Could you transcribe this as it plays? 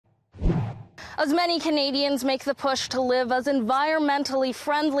As many Canadians make the push to live as environmentally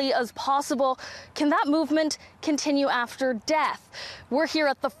friendly as possible, can that movement continue after death? We're here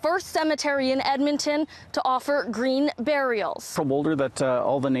at the first cemetery in Edmonton to offer green burials. A boulder that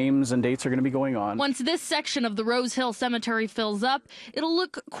all the names and dates are going to be going on. Once this section of the Rose Hill Cemetery fills up, it'll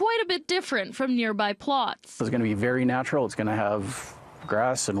look quite a bit different from nearby plots. It's going to be very natural. It's going to have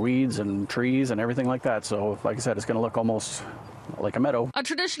grass and weeds and trees and everything like that. So, like I said, it's going to look almost like a meadow. A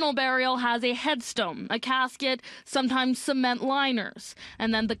traditional burial has a headstone, a casket, sometimes cement liners,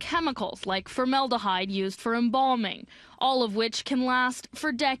 and then the chemicals like formaldehyde used for embalming, all of which can last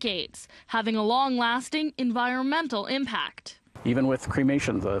for decades, having a long-lasting environmental impact. Even with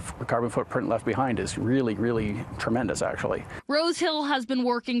cremation, the carbon footprint left behind is really, really tremendous, actually. Rose Hill has been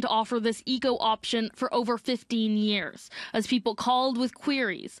working to offer this eco option for over 15 years, as people called with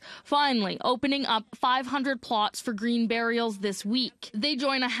queries, finally opening up 500 plots for green burials this week. They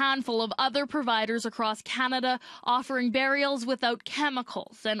join a handful of other providers across Canada offering burials without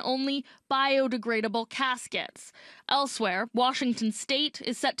chemicals and only biodegradable caskets. Elsewhere, Washington State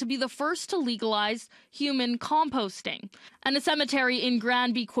is set to be the first to legalize human composting. And a cemetery in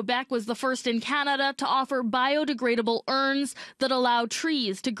Granby, Quebec was the first in Canada to offer biodegradable urns that allow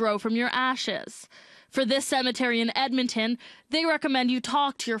trees to grow from your ashes. For this cemetery in Edmonton, they recommend you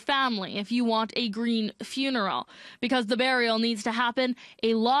talk to your family if you want a green funeral, because the burial needs to happen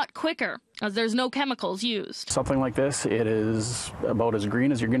a lot quicker, as there's no chemicals used. Something like this, it is about as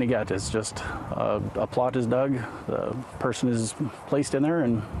green as you're going to get. It's just a plot is dug, the person is placed in there,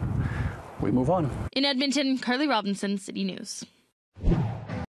 and we move on. In Edmonton, Carly Robinson, City News.